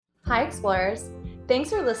Hi, Explorers.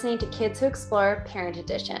 Thanks for listening to Kids Who Explore Parent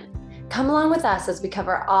Edition. Come along with us as we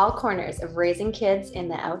cover all corners of raising kids in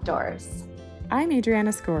the outdoors. I'm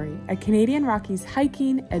Adriana Scory, a Canadian Rockies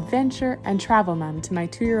hiking, adventure, and travel mom to my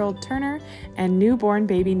 2-year-old Turner and newborn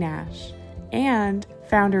baby Nash, and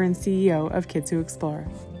founder and CEO of Kids Who Explore.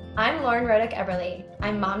 I'm Lauren Rodick Eberly.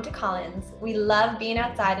 I'm mom to Collins. We love being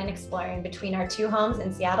outside and exploring between our two homes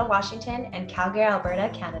in Seattle, Washington, and Calgary, Alberta,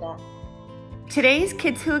 Canada. Today's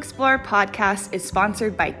Kids Who Explore podcast is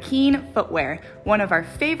sponsored by Keen Footwear, one of our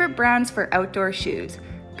favorite brands for outdoor shoes.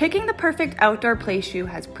 Picking the perfect outdoor play shoe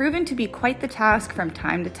has proven to be quite the task from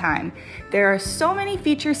time to time. There are so many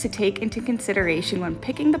features to take into consideration when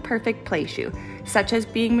picking the perfect play shoe, such as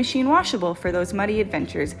being machine washable for those muddy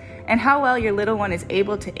adventures, and how well your little one is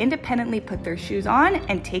able to independently put their shoes on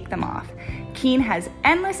and take them off. Keen has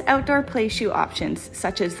endless outdoor play shoe options,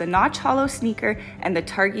 such as the Notch Hollow sneaker and the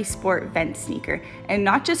Targhee Sport Vent sneaker, and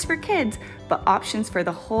not just for kids, but options for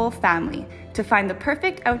the whole family. To find the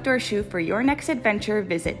perfect outdoor shoe for your next adventure,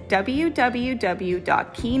 visit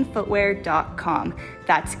www.keenfootwear.com.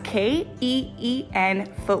 That's KEEN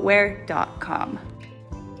footwear.com.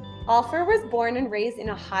 Alfer was born and raised in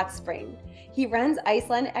a hot spring. He runs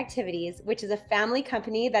Iceland Activities, which is a family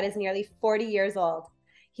company that is nearly 40 years old.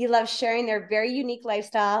 He loves sharing their very unique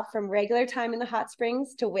lifestyle, from regular time in the hot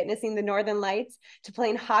springs to witnessing the northern lights to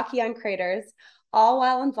playing hockey on craters, all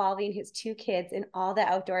while involving his two kids in all the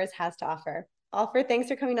outdoors has to offer. Alfer, thanks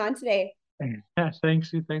for coming on today. Yeah,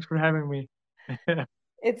 thanks for having me.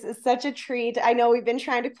 It's such a treat. I know we've been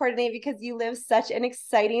trying to coordinate because you live such an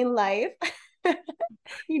exciting life.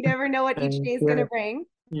 You never know what each day is going to bring.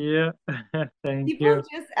 Yeah, thank People you.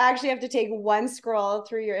 just actually have to take one scroll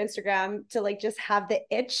through your Instagram to just have the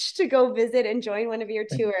itch to go visit and join one of your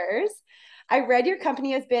tours. I read your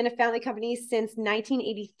company has been a family company since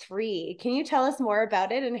 1983. Can you tell us more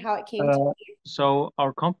about it and how it came to be? So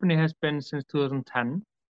our company has been since 2010,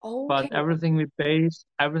 Okay. but everything we base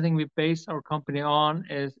our company on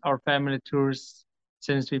is our family tours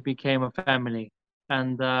since we became a family.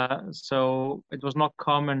 And so it was not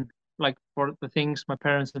common, like for the things my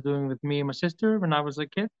parents are doing with me and my sister when I was a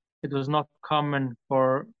kid. It was not common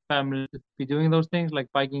for families to be doing those things, like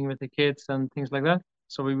biking with the kids and things like that.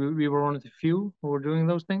 So we were one of the few who were doing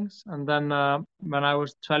those things. And then when I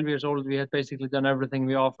was 12 years old, we had basically done everything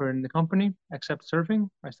we offer in the company except surfing.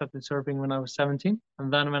 I started surfing when I was 17.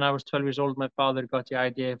 And then when I was 12 years old, my father got the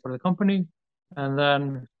idea for the company. And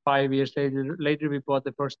then 5 years later we bought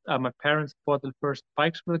the first, my parents bought the first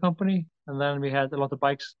bikes for the company. And then we had a lot of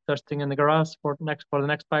bikes dusting in the garage for the next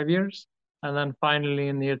 5 years. And then finally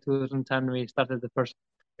in the year 2010, we started the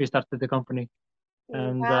company.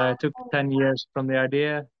 And Wow. it took 10 years from the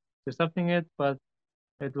idea to starting it, but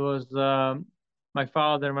it was my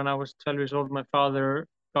father, when I was 12 years old, my father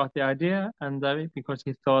got the idea, and because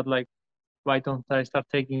he thought, like, why don't I start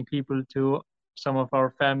taking people to some of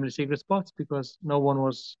our family secret spots, because no one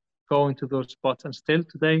was going to those spots, and still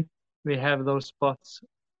today we have those spots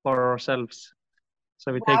for ourselves.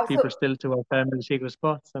 So we Wow. take people still to our family secret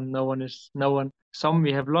spots, and no one. Some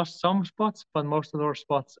we have lost some spots, but most of our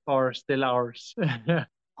spots are still ours.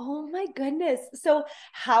 Oh my goodness. So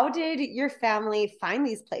how did your family find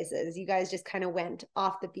these places? You guys just kind of went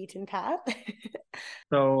off the beaten path?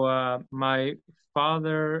 So my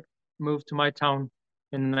father moved to my town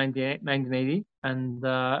in 1980 and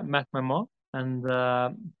met my mom, and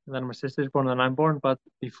then my sister's born and I'm born. But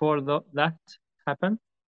before that happened,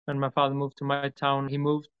 when my father moved to my town, he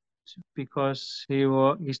moved because he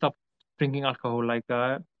stopped drinking alcohol. Like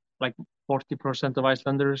 40% of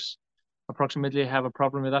Icelanders approximately have a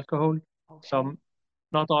problem with alcohol. Okay. Some,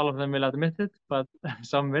 not all of them will admit it, but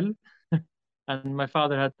some will. And my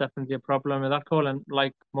father had definitely a problem with alcohol, and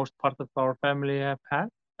like most part of our family have had.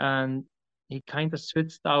 And he kind of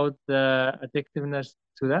switched out the addictiveness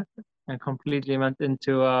to that and completely went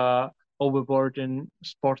into overboard in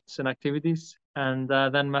sports and activities. And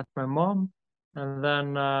then met my mom, and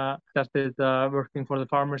then started working for the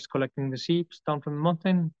farmers, collecting the sheep down from the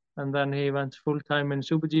mountain. And then he went full time in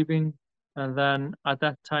super jeeping. And then at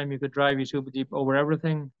that time, you could drive your super jeep over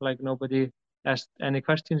everything, like nobody asked any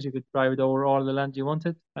questions. You could drive it over all the land you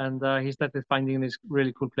wanted. And he started finding these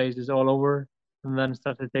really cool places all over. And then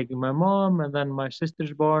started taking my mom, and then my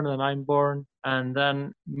sister's born, and I'm born. And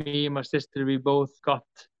then me and my sister, we both got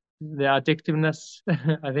the addictiveness,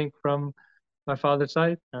 I think, from my father's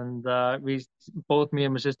side. And both me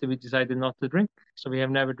and my sister, we decided not to drink. So we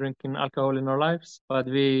have never drinking alcohol in our lives, but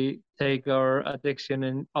we take our addiction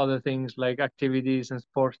in other things like activities and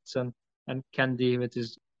sports and candy, which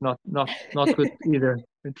is not good either.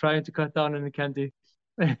 We're trying to cut down on the candy.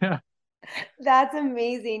 That's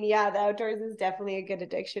amazing. Yeah, the outdoors is definitely a good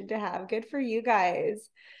addiction to have. Good for you guys.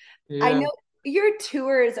 I Yeah. know your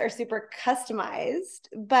tours are super customized,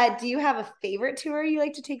 but do you have a favorite tour you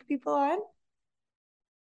like to take people on?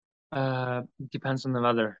 Depends on the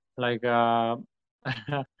weather. Like,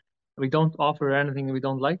 we don't offer anything we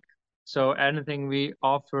don't like. So anything we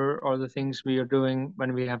offer are the things we are doing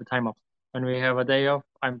when we have a time off. When we have a day off,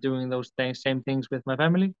 I'm doing those same things with my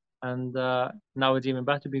family. And now it's even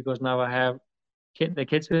better because now I have the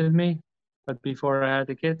kids with me. But before I had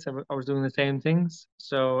the kids, I was doing the same things.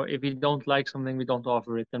 So if we don't like something, we don't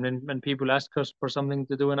offer it. And when people ask us for something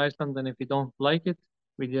to do in Iceland, and if we don't like it,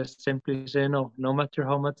 we just simply say no. No matter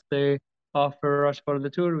how much they offer us for the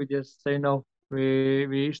tour, we just say no.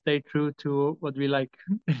 We stay true to what we like.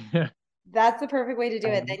 That's the perfect way to do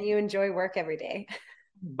it. Um, Then you enjoy work every day.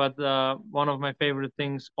 but one of my favorite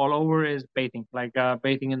things all over is bathing, like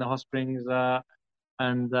bathing in the hot springs,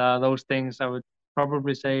 and those things I would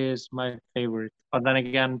probably say is my favorite. But then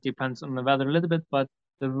again, it depends on the weather a little bit. But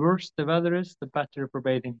the worse the weather is, the better for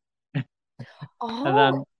bathing. And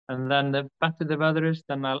Oh, then the better the weather is,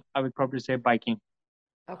 then I would probably say biking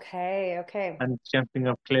okay, okay. and jumping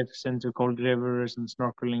off cliffs into cold rivers and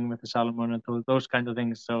snorkeling with the salmon and those kind of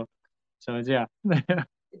things. So it's yeah.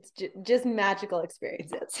 It's just magical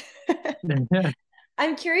experiences.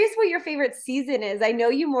 I'm curious what your favorite season is. I know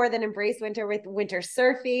you more than embrace winter with winter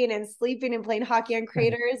surfing and sleeping and playing hockey on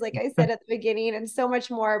craters, like I said at the beginning, and so much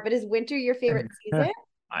more. But is winter your favorite season?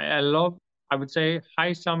 I love, I would say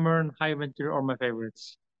high summer and high winter are my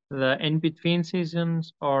favorites. The in-between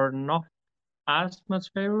seasons are not as much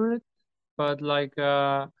favorite, but like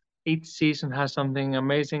each season has something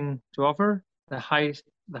amazing to offer. The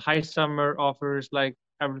high summer offers like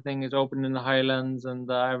everything is open in the highlands and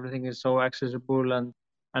everything is so accessible and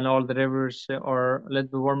all the rivers are a little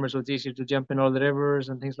bit warmer, so it's easier to jump in all the rivers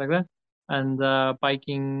and things like that. And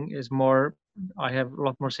biking is more. I have a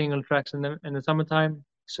lot more single tracks in the summertime.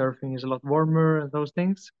 Surfing is a lot warmer and those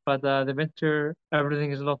things. But the winter,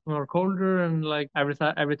 everything is a lot more colder and like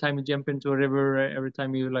every time you jump into a river, every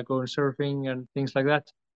time you like go surfing and things like that,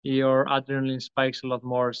 your adrenaline spikes a lot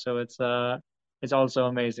more. So it's also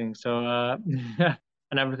amazing. So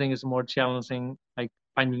and everything is more challenging. Like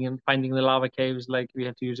finding the lava caves, like we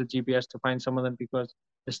have to use a GPS to find some of them because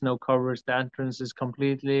the snow covers the entrances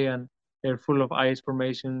completely and they're full of ice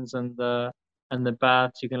formations and the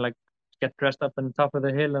baths you can like get dressed up on the top of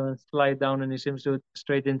the hill and then slide down and you seems to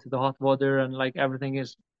straight into the hot water and like everything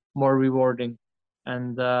is more rewarding.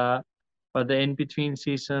 And but the in between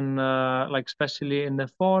season, like especially in the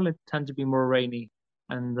fall, it tends to be more rainy,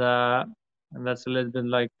 and uh, and that's a little bit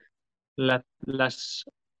like less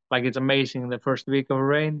like it's amazing the first week of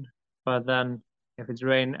rain, but then if it's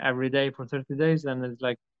rain every day for 30 days, then it's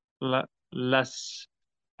like less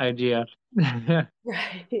ideal.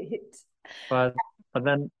 Right. But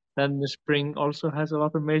then the spring also has a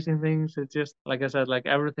lot of amazing things. It's just like I said, like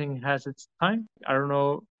everything has its time. I don't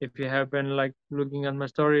know if you have been like looking at my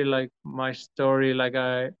story, like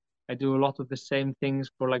I do a lot of the same things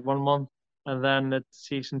for like 1 month, and then the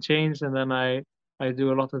season change, and then I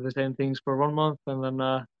do a lot of the same things for 1 month, and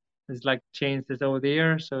then it's like changed this over the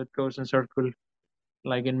year, so it goes in circle.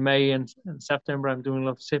 Like in May and September, I'm doing a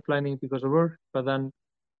lot of zip lining because of work, but then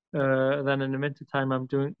in the wintertime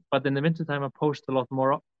but in the wintertime I post a lot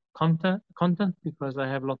more content because I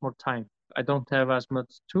have a lot more time. I don't have as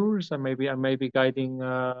much tours. I may be guiding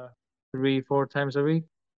 3, 4 times a week,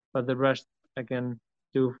 but the rest I can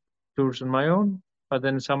do tours on my own. But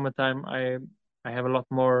then summertime I have a lot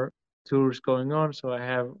more tours going on, so I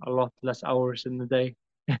have a lot less hours in the day.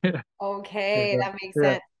 Okay, that makes Yeah,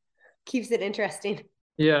 sense. Keeps it interesting.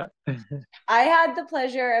 yeah, I had the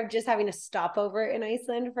pleasure of just having a stopover in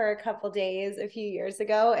Iceland for a couple days a few years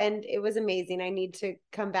ago, and it was amazing. I need to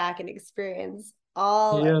come back and experience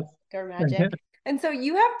all of yes. their magic. And so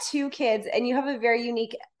you have two kids, and you have a very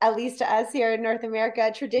unique, at least to us here in North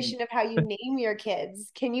America, tradition of how you name your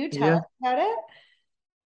kids. Can you tell Yes. us about it?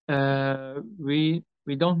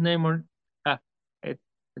 We don't name our uh, it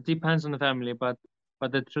it depends on the family, but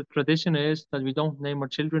the tradition is that we don't name our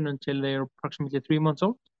children until they are approximately 3 months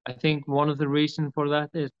old. I think one of the reasons for that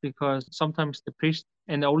is because sometimes the priest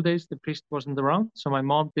in the old days the priest wasn't around, so my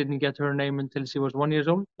mom didn't get her name until she was 1 year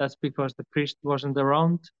old. That's because the priest wasn't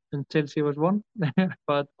around until she was one.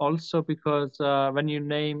 But also because when you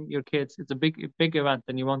name your kids, it's a big event,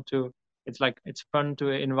 and you want to it's like it's fun to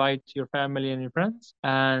invite your family and your friends.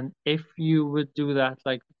 And if you would do that,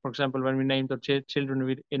 like for example, when we named our children,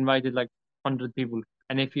 we invited like 100 people.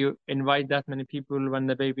 And if you invite that many people when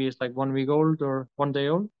the baby is like 1 week old or one day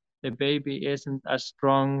old, the baby isn't as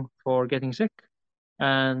strong for getting sick.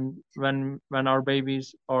 And when our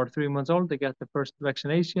babies are 3 months old, they get the first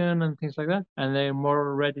vaccination and things like that, and they're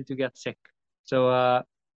more ready to get sick. So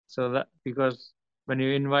that because when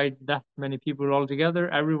you invite that many people all together,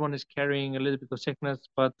 everyone is carrying a little bit of sickness.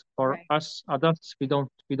 But for us adults,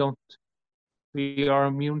 we are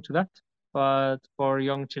immune to that. But for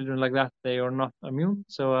young children like that, they are not immune.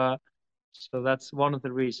 So that's one of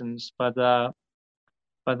the reasons. But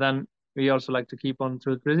then we also like to keep on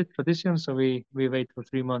to tradition. So we wait for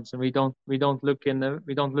 3 months, and we don't look in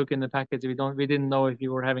the package. We didn't know if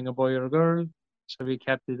you were having a boy or a girl, so we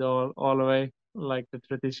kept it all away like the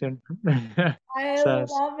tradition I says.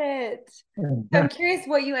 love it. So I'm curious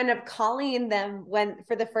what you end up calling them when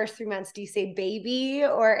for the first 3 months. Do you say baby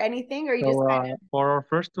or anything, or you just kind of... For our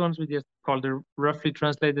first ones, we just called it roughly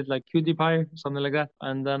translated like cutie pie, something like that.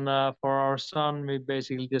 And then for our son, we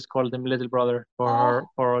basically just called him little brother for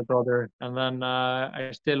our daughter. And then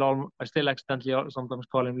I still accidentally sometimes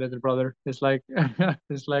call him little brother. It's like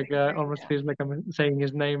almost feels like I'm saying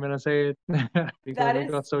his name and I say it because I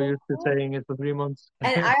got so used to saying it for 3 months.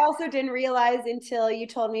 And I also didn't realize until you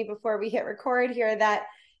told me before we hit record here that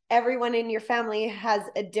everyone in your family has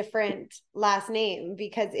a different last name,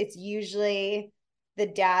 because it's usually the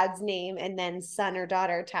dad's name and then son or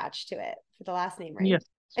daughter attached to it for the last name, right? Yes.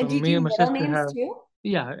 So and do you do middle names too?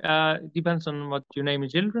 Yeah, it depends on what you name your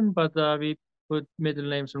children, but we put middle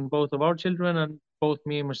names on both of our children, and both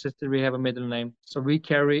me and my sister, we have a middle name. So we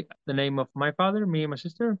carry the name of my father, me and my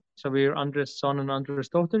sister. So we're Andres' son and Andres'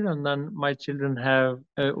 daughter, and then my children have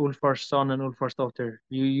Ulfar's son and Ulfar's daughter.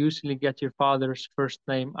 You usually get your father's first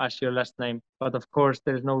name as your last name, but of course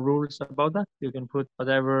there's no rules about that. You can put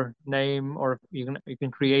whatever name, or you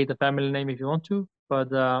can create a family name if you want to, but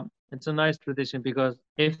it's a nice tradition because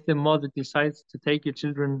if the mother decides to take your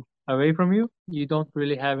children away from you, you don't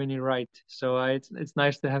really have any right. So it's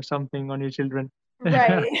nice to have something on your children.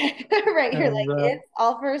 Right, right. You're like, it's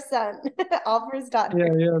Ulfar's son, Ulfar's daughter.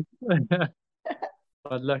 Yeah.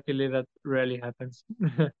 But luckily that rarely happens.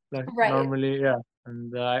 Normally, yeah.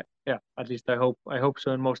 And at least I hope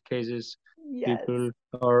so. In most cases, people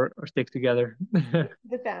are stick together.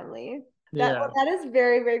 The family. That is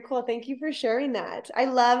very, very cool. Thank you for sharing that. I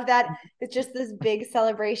love that it's just this big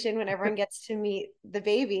celebration when everyone gets to meet the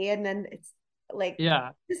baby, and then it's like,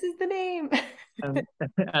 this is the name.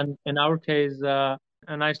 and in our case,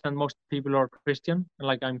 in Iceland, most people are Christian.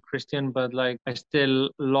 Like I'm Christian, but like I still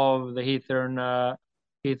love the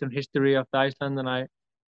heathen history of the Iceland,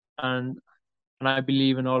 and I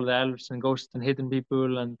believe in all the elves and ghosts and hidden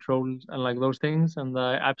people and trolls and like those things, and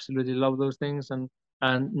I absolutely love those things. And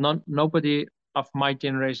nobody of my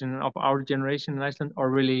generation, of our generation in Iceland, are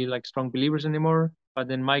really like strong believers anymore. But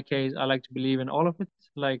in my case, I like to believe in all of it,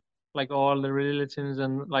 like all the religions,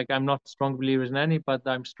 and like I'm not strong believers in any, but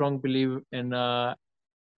I'm strong believer in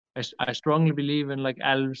I strongly believe in like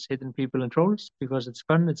elves, hidden people, and trolls because it's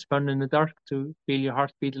fun. It's fun in the dark to feel your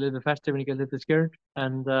heart beat a little bit faster when you get a little bit scared.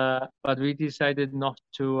 And but we decided not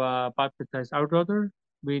to baptize our daughter.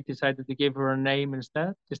 We decided to give her a name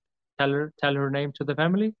instead. Just tell her name to the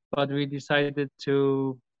family. But we decided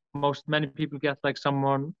to many people get like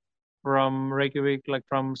someone from Reykjavik, like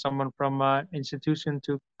from someone from institution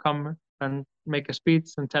to come and make a speech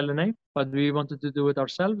and tell the name, but we wanted to do it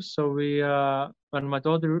ourselves. So when my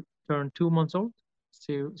daughter turned 2 months old,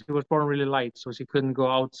 she was born really light, so she couldn't go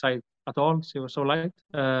outside at all. She was so light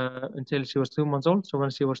until she was 2 months old. So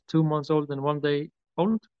when she was 2 months old and one day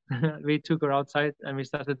old, we took her outside and we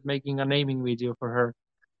started making a naming video for her.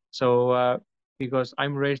 So because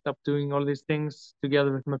I'm raised up doing all these things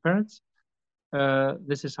together with my parents,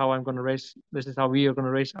 this is how we are going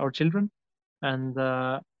to raise our children.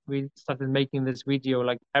 And we started making this video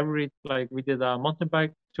we did a mountain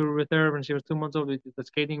bike tour with her when she was 2 months old. We did a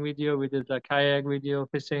skating video, we did a kayak video,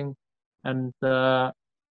 fishing, and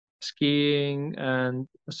skiing and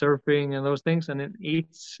surfing and those things. And in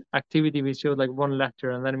each activity we showed like one letter,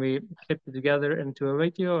 and then we clipped it together into a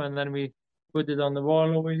video, and then we put it on the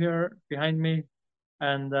wall over here behind me,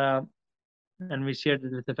 and we shared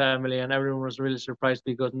it with the family, and everyone was really surprised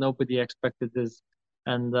because nobody expected this.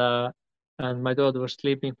 And my daughter was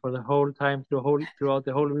sleeping for the whole time throughout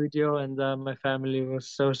the whole video, and my family was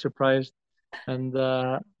so surprised. And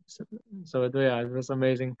it was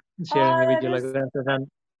amazing sharing the video like that.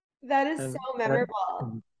 That is so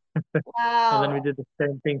memorable. Wow. And then we did the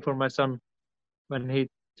same thing for my son when he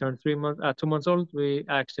turned 2 months old. We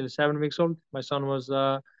actually 7 weeks old. My son was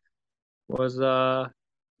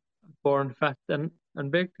born fat and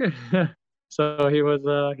big. So he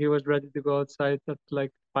was ready to go outside at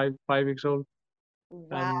like five weeks old.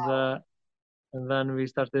 Wow. And then we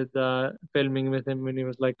started filming with him when he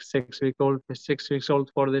was like 6 weeks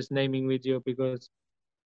old for this naming video because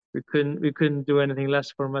we couldn't do anything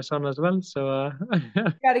less for my son as well. So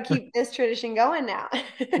Got to keep this tradition going now.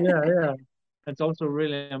 yeah. It's also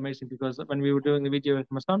really amazing because when we were doing the video with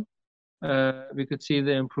my son, we could see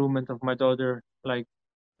the improvement of my daughter. Like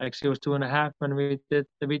she was 2.5 when we did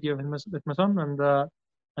the video with my son,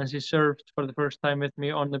 and she served for the first time with me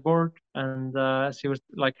on the board, and she was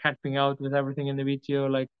like helping out with everything in the video,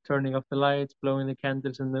 like turning off the lights, blowing the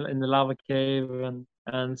candles in the lava cave,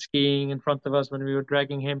 and skiing in front of us when we were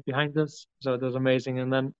dragging him behind us. So it was amazing.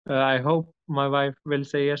 And then I hope my wife will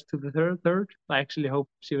say yes to the third. I actually hope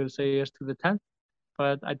she will say yes to the 10th,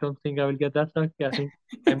 but I don't think I will get that lucky. I think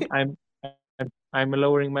I'm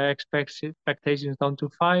lowering my expectations down to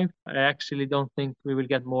 5. I actually don't think we will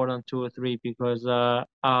get more than 2 or 3 because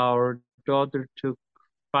our daughter took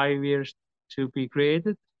 5 years to be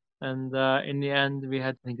created. And in the end, we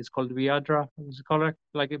had, I think it's called Viagra. Is it correct?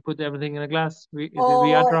 Like you put everything in a glass. Is it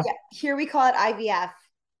Viagra? Yeah. Here we call it IVF.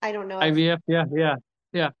 I don't know. IVF,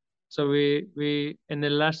 yeah. So we in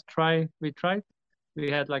the last try we tried,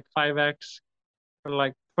 we had like 5 eggs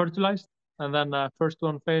like fertilized, and then first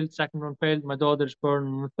one failed, second one failed. My daughter's born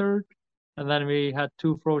on the third, and then we had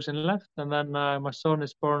 2 frozen left, and then my son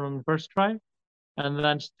is born on the first try, and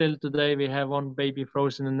then still today we have 1 baby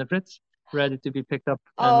frozen in the fridge, ready to be picked up.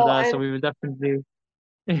 And so we will definitely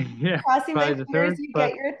crossing my try fingers the third. you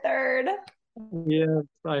get your third. Yes,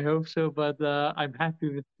 I hope so. But I'm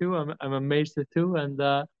happy with 2. I'm amazed at 2, and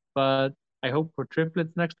but I hope for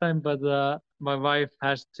triplets next time. But my wife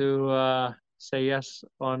has to say yes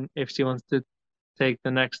on if she wants to take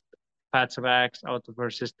the next patch of eggs out of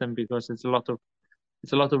her system because it's a lot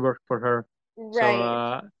of work for her.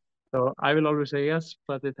 Right. So I will always say yes,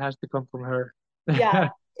 but it has to come from her. Yeah,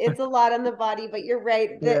 it's a lot on the body, but you're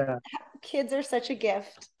right. Yeah. Kids are such a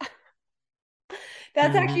gift.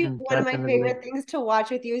 That's actually one of my favorite things to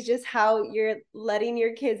watch with you is just how you're letting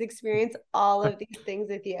your kids experience all of these things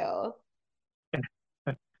with you.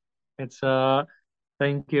 It's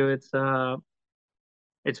thank you.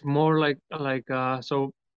 It's more like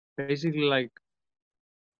so basically like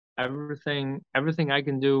everything I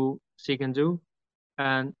can do, she can do.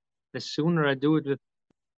 And the sooner I do it with,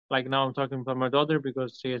 like now I'm talking about my daughter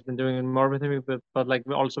because she has been doing it more with me, but like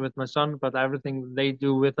also with my son, but everything they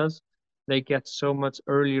do with us, they get so much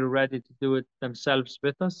earlier ready to do it themselves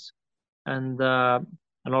with us. And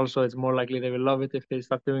also it's more likely they will love it if they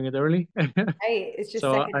start doing it early. Right. It's just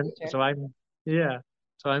So second I'm nature. so I'm yeah.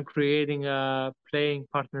 So I'm creating playing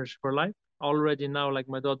partners for life. Already now, like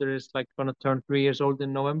my daughter is like gonna turn 3 years old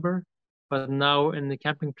in November. But now in the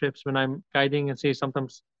camping trips when I'm guiding and she's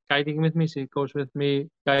sometimes guiding with me, she goes with me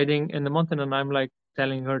guiding in the mountain and I'm like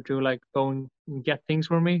telling her to like go and get things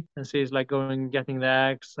for me. And she's like going getting the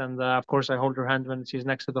eggs. And of course I hold her hand when she's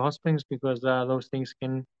next to the hot springs because those things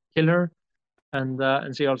can kill her.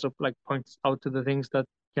 And she also like points out to the things that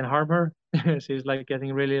can harm her. She's like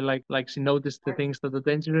getting really like she noticed the things that are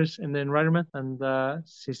dangerous in the environment, and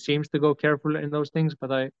she seems to go careful in those things.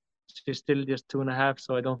 But she's still just 2.5,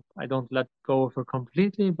 so I don't let go of her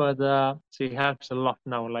completely. But she helps a lot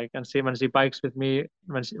now. Like and when she bikes with me,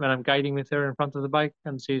 when I'm guiding with her in front of the bike,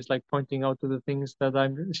 and she's like pointing out to the things that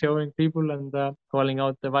I'm showing people and calling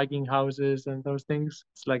out the Viking houses and those things.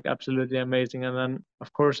 It's like absolutely amazing. And then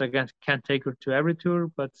of course I can't take her to every tour,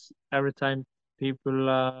 but every time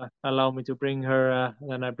people allow me to bring her,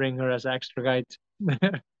 then I bring her as extra guide.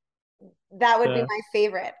 That would be my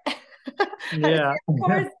favorite. Yeah. Of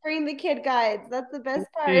course, bring the kid guides. That's the best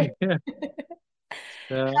part. Yeah.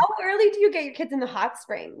 How early do you get your kids in the hot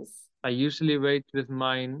springs? I usually wait with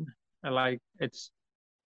mine, I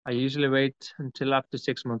usually wait until after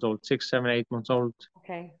 6 months old, 6, 7, 8 months old.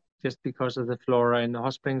 Okay. Just because of the flora in the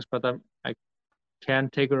hot springs, but I can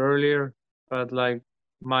take her earlier. But like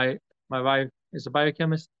my wife is a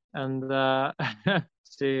biochemist, and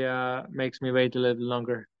she makes me wait a little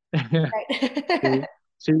longer. Right.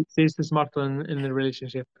 She's the smart one in the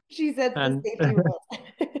relationship. She sets the And safety rules.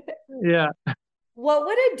 yeah. What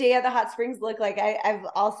would a day at the hot springs look like? I've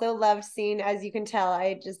also loved seeing, as you can tell,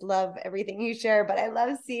 I just love everything you share, but I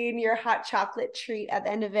love seeing your hot chocolate treat at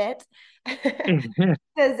the end of it.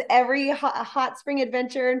 Does every hot spring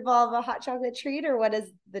adventure involve a hot chocolate treat, or what does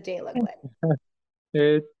the day look like?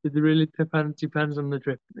 It really depends on the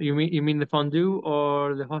trip. You mean the fondue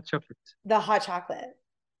or the hot chocolate? The hot chocolate.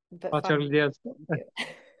 But Hot chocolate, yes.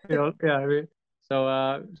 Yeah.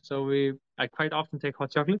 I quite often take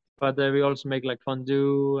hot chocolate, but we also make like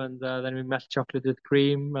fondue, and then we melt chocolate with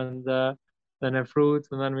cream, and then have fruits,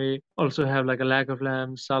 and then we also have like a leg of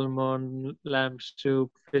lamb, salmon, lamb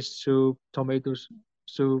soup, fish soup, tomatoes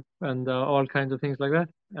soup, and all kinds of things like that.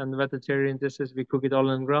 And vegetarian dishes, we cook it all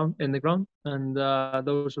in the ground. And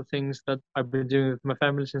those are things that I've been doing with my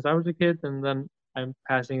family since I was a kid, and then I'm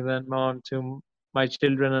passing them on to my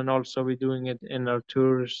children, and also we're doing it in our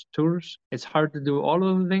tours. It's hard to do all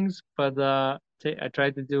of the things, but I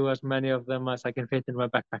try to do as many of them as I can fit in my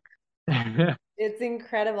backpack. It's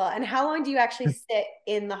incredible. And how long do you actually sit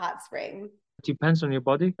in the hot spring? Depends on your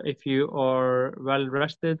body. If you are well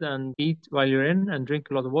rested and eat while you're in and drink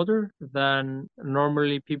a lot of water, then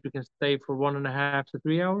normally people can stay for 1.5 to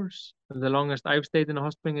 3 hours. The longest I've stayed in a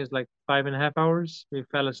hot spring is like 5.5 hours. We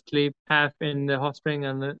fell asleep half in the hot spring,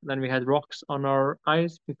 and then we had rocks on our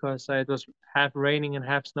eyes because it was half raining and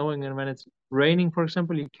half snowing. And when it's raining, for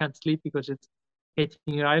example, you can't sleep because it's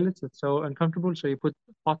hitting your eyelids. It's so uncomfortable. So you put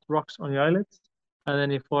hot rocks on your eyelids, and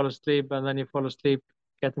then you fall asleep, and then you fall asleep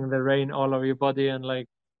getting the rain all over your body, and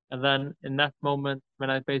then in that moment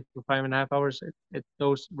when I bathed for 5.5 hours,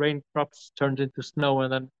 those raindrops turned into snow,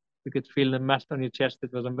 and then you could feel the mist on your chest.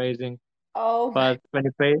 It was amazing. Oh my. But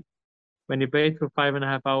when you bathe for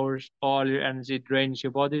 5.5 hours, all your energy drains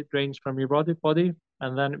your body, drains from your body.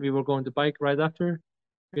 And then we were going to bike right after.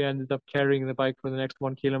 We ended up carrying the bike for the next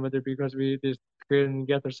 1 kilometer because we just couldn't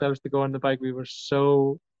get ourselves to go on the bike. We were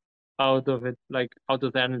so out of it, like out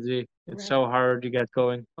of the energy. It's so hard to get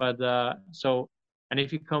going. But and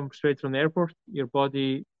if you come straight from the airport, your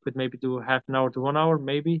body could maybe do half an hour to 1 hour,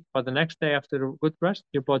 maybe. But the next day after a good rest,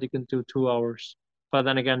 your body can do 2 hours. But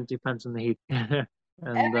then again, it depends on the heat. Everything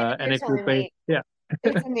And you're if you telling bathe, me, yeah.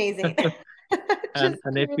 it's amazing. And Just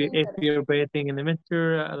if really if incredible. you're bathing in the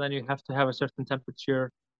winter, then you have to have a certain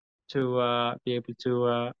temperature to be able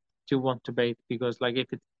to want to bathe, because like if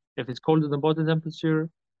it's colder than body temperature,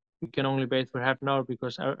 you can only bathe for half an hour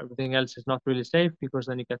because everything else is not really safe, because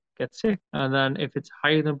then you get sick. And then if it's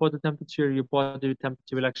higher than body temperature, your body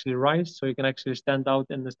temperature will actually rise, so you can actually stand out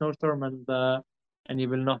in the snowstorm, and you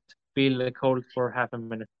will not feel the cold for half a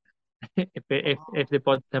minute. If the if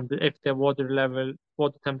the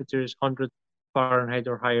water temperature is 100 Fahrenheit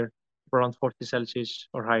or higher, around 40 Celsius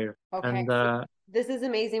or higher. Okay. And This is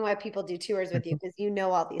amazing why people do tours with you, because you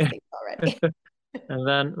know all these things already. and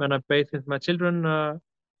then when I bathe with my children,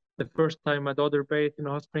 the first time my daughter bathed in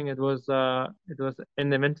a hot spring, it was in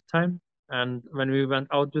the winter time. And when we went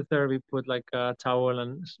out with her, we put like a towel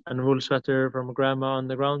and wool sweater from grandma on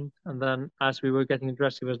the ground. And then as we were getting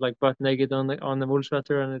dressed, she was like butt naked on the wool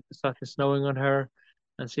sweater, and it started snowing on her,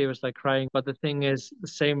 and she was like crying. But the thing is, the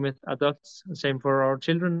same with adults, the same for our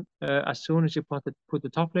children. As soon as you put the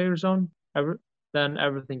top layers on, then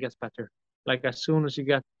everything gets better. Like as soon as you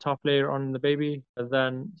get top layer on the baby,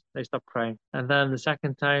 then they stop crying. And then the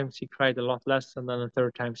second time she cried a lot less, and then the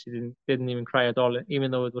third time she didn't even cry at all, even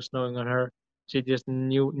though it was snowing on her. She just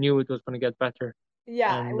knew it was going to get better.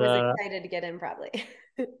 Yeah, I And was excited to get in probably.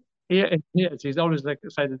 yeah, she's always like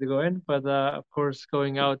excited to go in. But of course,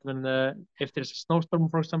 going out when if there's a snowstorm,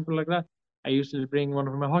 for example, like that, I usually bring one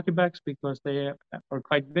of my hockey bags because they are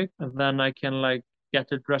quite big, and then I can like get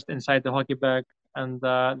her dressed inside the hockey bag, and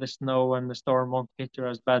the snow and the storm won't hit her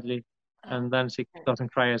as badly, and then she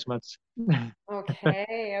doesn't cry as much.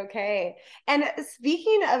 Okay, okay. And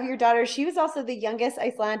speaking of your daughter, she was also the youngest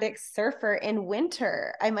Icelandic surfer in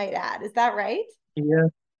winter, I might add. Is that right? Yes,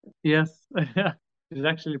 yes. She's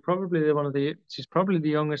actually probably she's probably the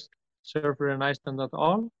youngest surfer in Iceland at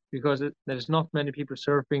all, because there's not many people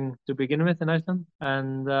surfing to begin with in Iceland,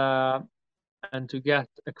 and to get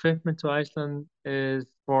equipment to Iceland is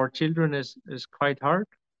for children is quite hard.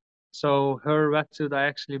 So her wetsuit I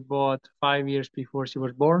actually bought 5 years before she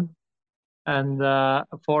was born, and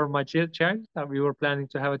for my child, we were planning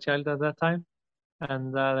to have a child at that time,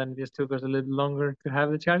 and then it just took us a little longer to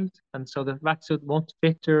have the child, and so the wetsuit won't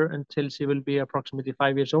fit her until she will be approximately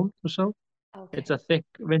 5 years old or so. Okay. It's a thick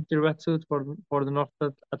winter wetsuit for the North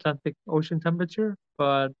Atlantic Ocean temperature,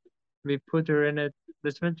 but we put her in it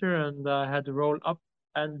this winter, and I had to roll up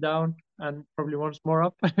and down and probably once more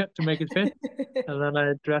up to make it fit. And then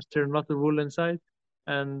I dressed her in a lot of wool inside,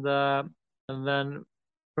 and then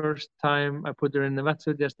first time I put her in the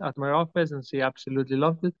wetsuit just at my office, and she absolutely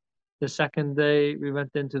loved it. The second day we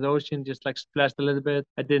went into the ocean, just like splashed a little bit.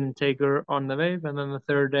 I didn't take her on the wave, and then the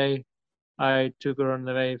third day I took her on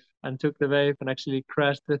the wave and took the wave and actually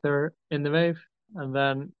crashed with her in the wave. And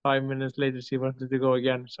then 5 minutes later, she wanted to go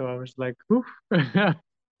again. So I was like, oof. I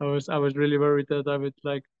was really worried that I would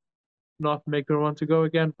like not make her want to go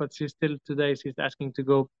again. But she's still today, she's asking to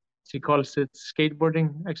go. She calls it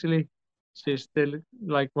skateboarding, actually. She's still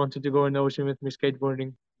like wanted to go in the ocean with me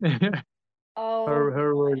skateboarding. Oh,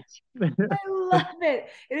 her words. I love it.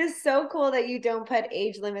 It is so cool that you don't put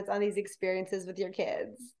age limits on these experiences with your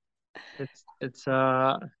kids. It's it's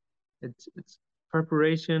uh it's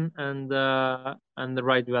preparation and the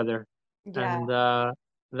right weather. Yeah, And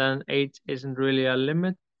then age isn't really a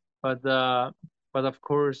limit, but of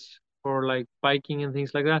course for like biking and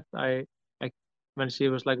things like that, I when she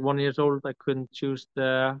was like 1 year old, I couldn't choose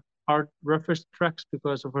the hard roughest tracks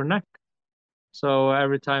because of her neck. So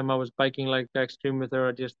every time I was biking like extreme with her,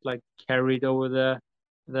 I just like carried over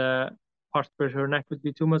the part where her neck would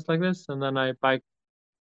be too much like this, and then I bike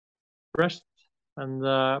rest. And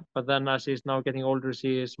but then as she's now getting older,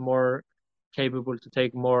 she is more capable to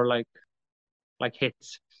take more like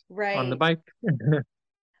hits on the right. bike.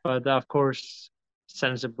 But of course,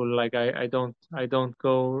 sensible. Like I don't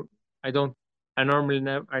go. I don't. I normally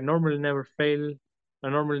never fail. I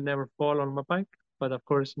normally never fall on my bike. But of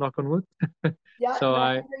course, knock on wood. Yeah, So not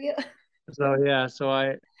I for you. so yeah. So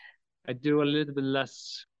I do a little bit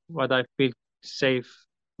less what I feel safe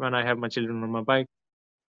when I have my children on my bike,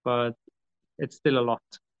 but it's still a lot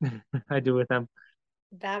I do with them.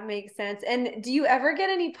 That makes sense. And do you ever get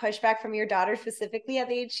any pushback from your daughter specifically at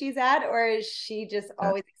the age she's at, or is she just Uh,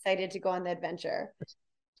 always excited to go on the adventure?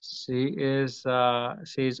 she's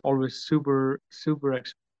always super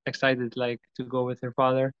excited like to go with her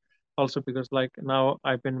father. Also because like now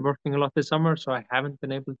I've been working a lot this summer, so I haven't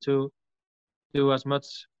been able to do as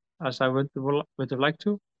much as I would have liked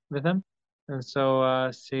to with him. And so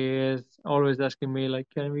she is always asking me like,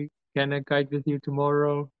 can I guide with you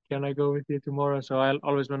tomorrow? Can I go with you tomorrow? So I'll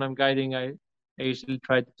always when I'm guiding, I usually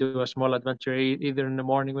try to do a small adventure either in the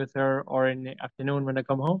morning with her or in the afternoon when I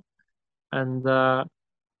come home. And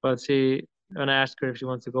but she when I ask her if she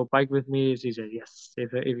wants to go bike with me, she said yes.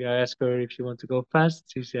 If I ask her if she wants to go fast,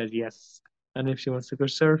 she said yes. And if she wants to go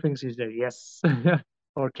surfing, she said yes.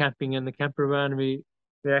 Or camping in the camper van. We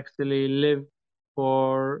actually live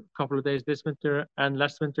for a couple of days this winter and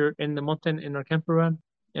last winter in the mountain in our camper van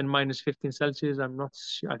in minus 15 Celsius. I'm not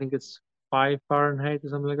sure. I think it's 5 Fahrenheit or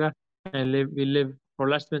something like that. And we live for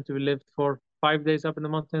last winter we lived for 5 days up in the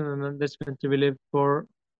mountain, and then this winter we lived for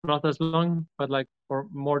not as long, but like for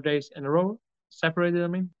more days in a row, separated. I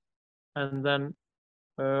mean, and then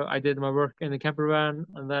I did my work in the camper van,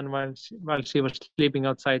 and then while she was sleeping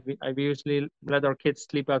outside, we usually let our kids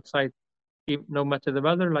sleep outside, no matter the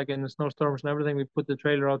weather, like in the snowstorms and everything. We put the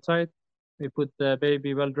trailer outside. We put the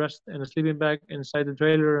baby well dressed in a sleeping bag inside the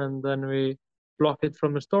trailer, and then we block it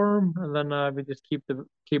from the storm, and then we just keep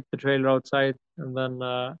the trailer outside, and then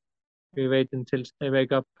we wait until they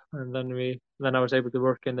wake up, and then I was able to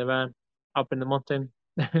work in the van up in the mountain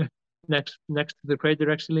next to the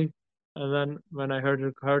crater actually. And then when I heard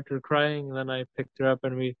her crying, then I picked her up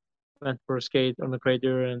and we went for a skate on the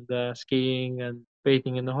crater and skiing and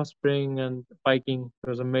bathing in the hot spring and biking. It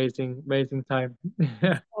was amazing time.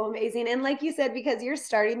 Oh, amazing. And like you said, because you're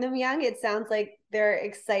starting them young, it sounds like they're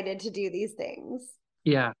excited to do these things.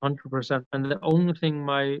 Yeah, 100%. And the only thing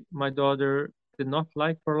my daughter did not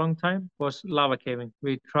like for a long time was lava caving.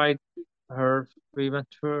 We tried her. We went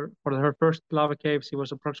for her first lava cave. She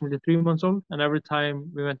was approximately 3 months old, and every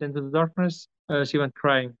time we went into the darkness, she went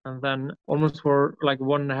crying. And then almost for like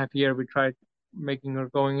 1.5 years, we tried making her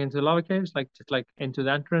going into the lava caves, like just like into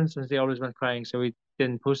the entrance, and she always went crying. So we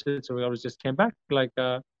didn't push it. So we always just came back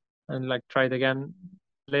and like tried again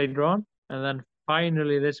later on. And then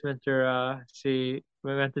finally this winter, we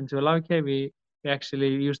went into a lava cave. We actually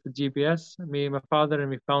used the GPS, me and my father, and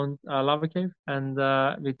we found a lava cave. And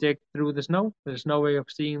we dig through the snow. There's no way of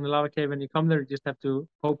seeing the lava cave when you come there. You just have to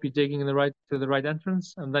hope you're digging to the right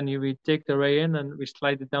entrance. And then we dig the way in, and we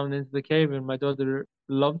slide it down into the cave. And my daughter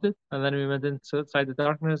loved it. And then we went inside the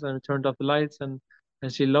darkness, and we turned off the lights, and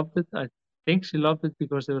she loved it. I think she loved it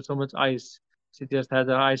because there was so much ice. She just had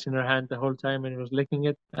the ice in her hand the whole time and was licking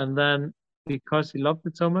it. And then because he loved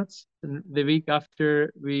it so much, the week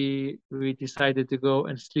after we decided to go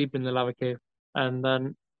and sleep in the lava cave. And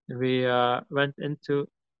then we went into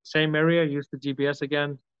same area, used the GPS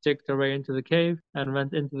again, checked our way into the cave, and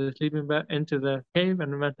went into the into the cave,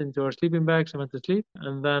 and went into our sleeping bags and went to sleep,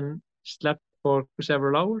 and then slept for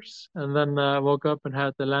several hours, and then woke up and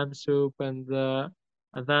had the lamb soup, and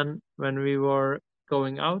then when we were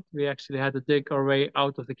going out, we actually had to dig our way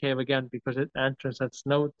out of the cave again because the entrance had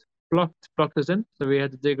snowed, blocked us in. So we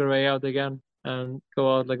had to dig our way out again and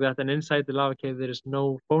go out like that. And inside the lava cave, there is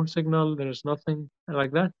no phone signal, there is nothing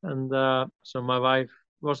like that. And so my wife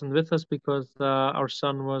wasn't with us because our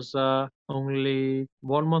son was only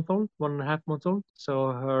 1 month old, 1.5 months old.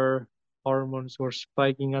 So her hormones were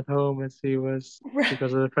spiking at home, and she was, Right.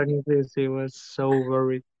 because of the pregnancy, she was so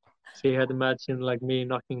worried. she had imagined like me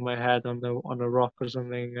knocking my head on a rock or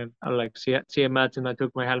something, and like she imagined I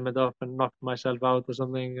took my helmet off and knocked myself out or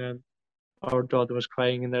something, and our daughter was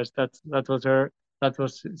crying in there. So that was her. That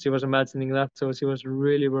was she was imagining that, so she was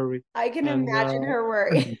really worried. I can And imagine her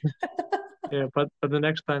worry. yeah, but the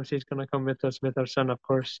next time she's gonna come with us with our son, of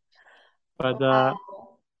course. But Wow.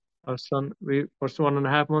 our son, we was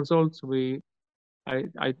 1.5 months old, so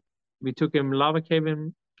I we took him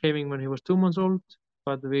caving when he was 2 months old,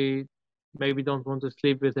 but we maybe don't want to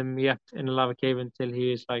sleep with him yet in a lava cave until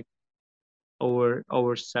he is like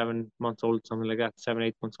over 7 months old, something like that, 7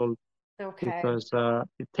 8 months old, Okay. because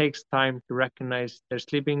it takes time to recognize their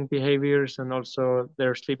sleeping behaviors, and also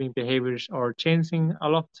their sleeping behaviors are changing a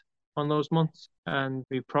lot on those months. And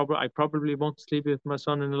I probably won't sleep with my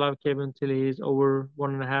son in a lava cave until he's over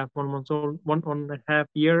 1.5 months old, 1.5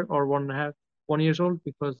 year or 1 years old,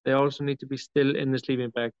 because they also need to be still in the sleeping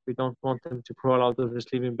bag. We don't want them to crawl out of the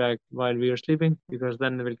sleeping bag while we are sleeping, because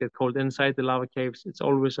then they will get cold inside the lava caves. It's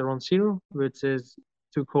always around zero, which is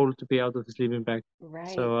too cold to be out of the sleeping bag.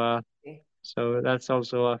 Right. So that's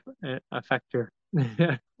also a factor.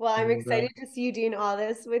 Well, I'm And excited to see you doing all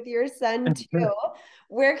this with your son too.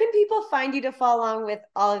 Where can people find you to follow along with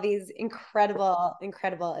all of these incredible,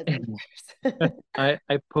 incredible adventures? I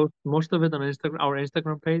post most of it on our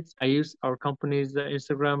Instagram page. I use our company's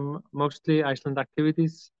Instagram, mostly Iceland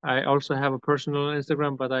Activities. I also have a personal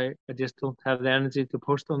Instagram, but I just don't have the energy to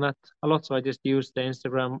post on that a lot. So I just use the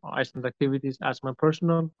Instagram Iceland Activities as my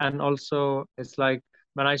personal. And also, it's like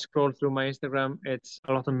when I scroll through my Instagram, it's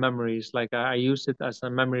a lot of memories. Like I use it as a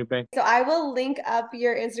memory bank. So I will link up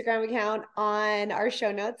your Instagram account on our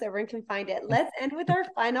show notes so everyone can find it. Let's end with our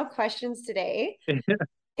final questions today.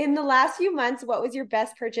 In the last few months, what was your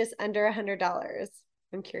best purchase under $100?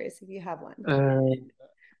 I'm curious if you have one. Uh,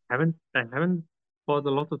 I haven't bought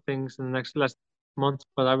a lot of things in the last month,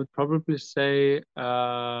 but I would probably say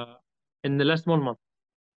in the last 1 month,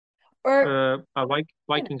 Or a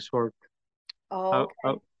Viking sword, oh, a,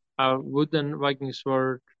 okay. a, a wooden Viking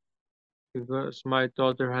sword, because my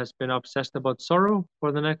daughter has been obsessed about sorrow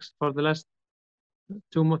for the last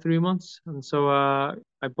 2 or 3 months, and so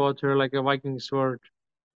I bought her like a Viking sword,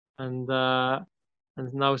 and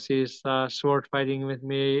now she's sword fighting with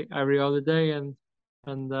me every other day, and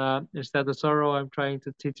instead of sorrow, I'm trying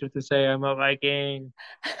to teach her to say I'm a Viking,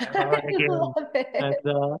 I'm a I Viking. love And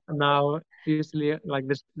it. now, usually, like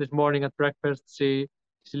this morning at breakfast, she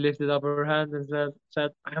lifted up her hand and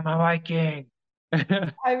said I'm a Viking.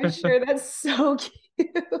 I'm sure that's so cute.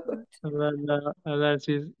 And then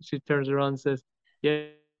she turns around and says, "Yes,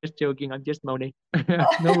 just joking. I'm just moaning.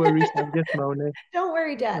 No worries. I'm just moaning." Don't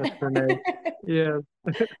worry, That's Dad. her name. Yeah.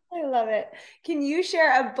 I love it. Can you share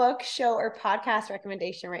a book, show, or podcast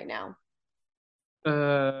recommendation right now?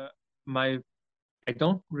 Uh, my I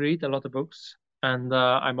don't read a lot of books, and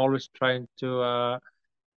I'm always trying to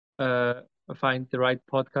uh, find the right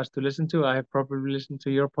podcast to listen to. I have probably listened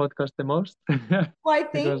to your podcast the most Why,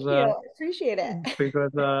 thank because you. Appreciate it.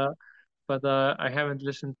 because but I haven't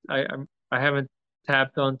listened. I haven't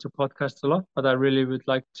tapped onto podcasts a lot, but I really would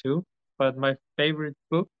like to. But my favorite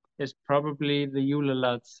book is probably The Yule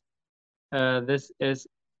Lads. This is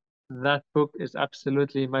That book is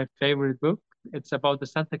absolutely my favorite book. It's about the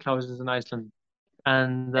Santa Clauses in Iceland.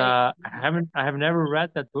 And I have never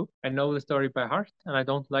read that book. I know the story by heart, and I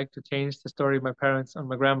don't like to change the story my parents and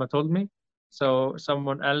my grandma told me. So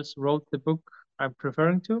someone else wrote the book I'm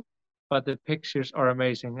preferring to, but the pictures are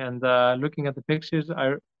amazing. And looking at the pictures,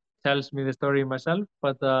 I tells me the story myself.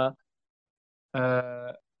 But uh,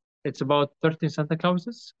 it's about 13 Santa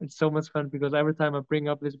Clauses. It's so much fun because every time I bring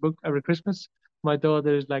up this book every Christmas, my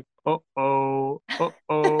daughter is like, oh. I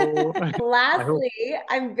hope. Lastly,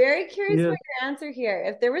 I'm very curious Yeah. about your answer here.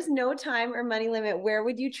 If there was no time or money limit, where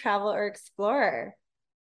would you travel or explore?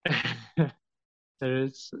 There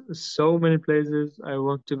is so many places I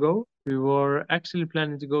want to go. We were actually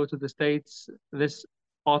planning to go to the States this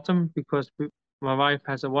autumn because my wife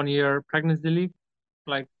has a 1 year pregnancy leave.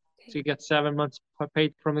 Like she gets 7 months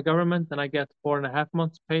paid from the government, and I get 4.5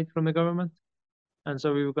 months paid from the government. And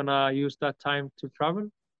so we were gonna use that time to travel.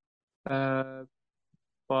 Uh,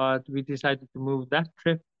 but we decided to move that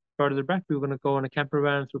trip further back. We were gonna go on a camper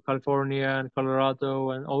van through California and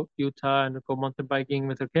Colorado and Utah and go mountain biking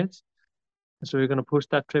with our kids. So we're gonna push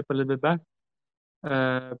that trip a little bit back.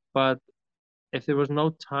 But if there was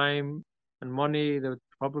no time and money,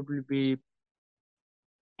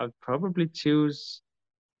 I'd probably choose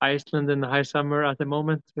Iceland in the high summer at the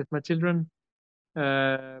moment with my children,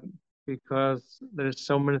 uh, because there's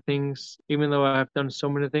so many things. Even though I have done so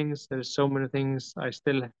many things, there's so many things I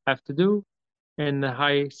still have to do. in the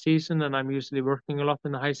high season, and I'm usually working a lot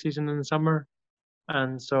in the high season in the summer.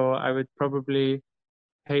 And so I would probably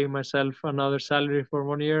pay myself another salary for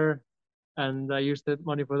 1 year, and I use the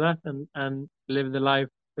money for that and live the life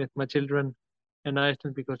with my children in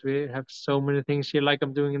Iceland, because we have so many things here, like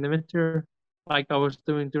I'm doing in the winter, like I was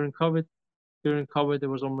doing during COVID. During COVID, there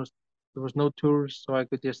was no tours, so I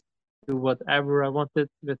could just do whatever I wanted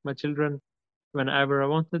with my children whenever I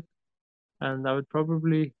wanted, and I would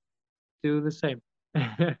probably do the same.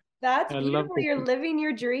 That's I love beautiful. it. You're living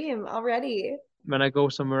your dream already. When I go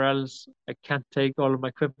somewhere else, I can't take all of my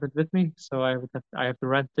equipment with me, so I have to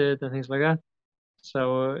rent it and things like that.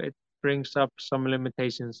 So it brings up some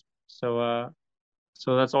limitations. So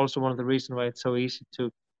that's also one of the reasons why it's so easy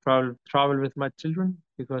to travel with my children,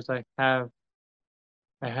 because I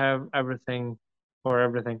have everything for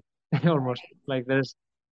everything almost. Like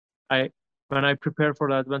I when I prepare for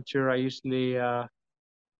the adventure, I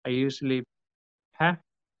usually pack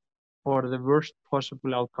for the worst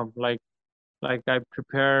possible outcome. Like I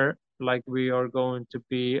prepare like we are going to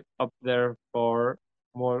be up there for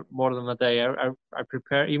more than a day. I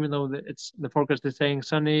prepare, even though the forecast is saying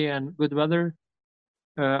sunny and good weather.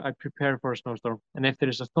 I prepare for a snowstorm, and if there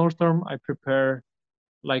is a snowstorm, I prepare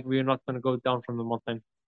like we're not going to go down from the mountain.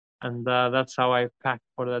 And that's how I pack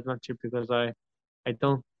for the adventure, because I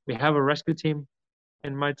don't. We have a rescue team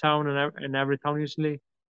in my town and in every town usually,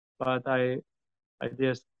 but I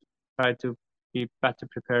just try to be better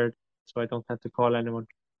prepared so I don't have to call anyone.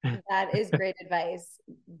 That is great advice.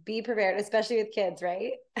 Be prepared, especially with kids,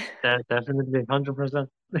 right? Definitely, 100%.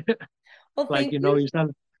 Well, Like thank you know you.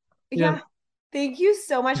 yourself. Yeah. Yeah. Thank you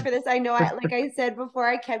so much for this. I know like I said before,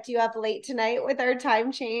 I kept you up late tonight with our time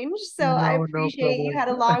change. So I No appreciate you problem. had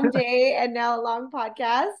a long day and now a long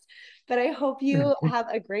podcast. But I hope you have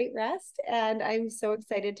a great rest. And I'm so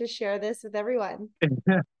excited to share this with everyone.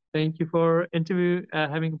 Thank you for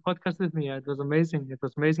having a podcast with me. It was amazing. It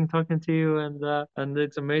was amazing talking to you, and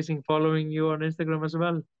it's amazing following you on Instagram as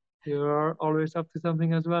well. You are always up to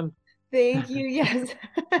something as well. Thank you. Yes.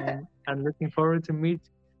 And looking forward to meet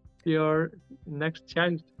your next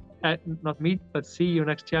child. Not meet, but see your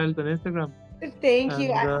next child on Instagram. Thank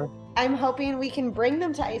you. And, I'm hoping we can bring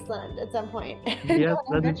them to Iceland at some point. Yes,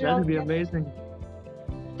 that'd be amazing.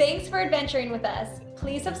 Thanks for adventuring with us.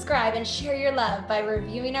 Please subscribe and share your love by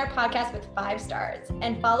reviewing our podcast with 5 stars,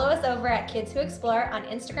 and follow us over at Kids Who Explore on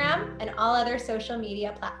Instagram and all other social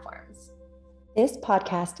media platforms. This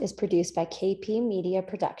podcast is produced by KP Media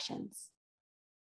Productions.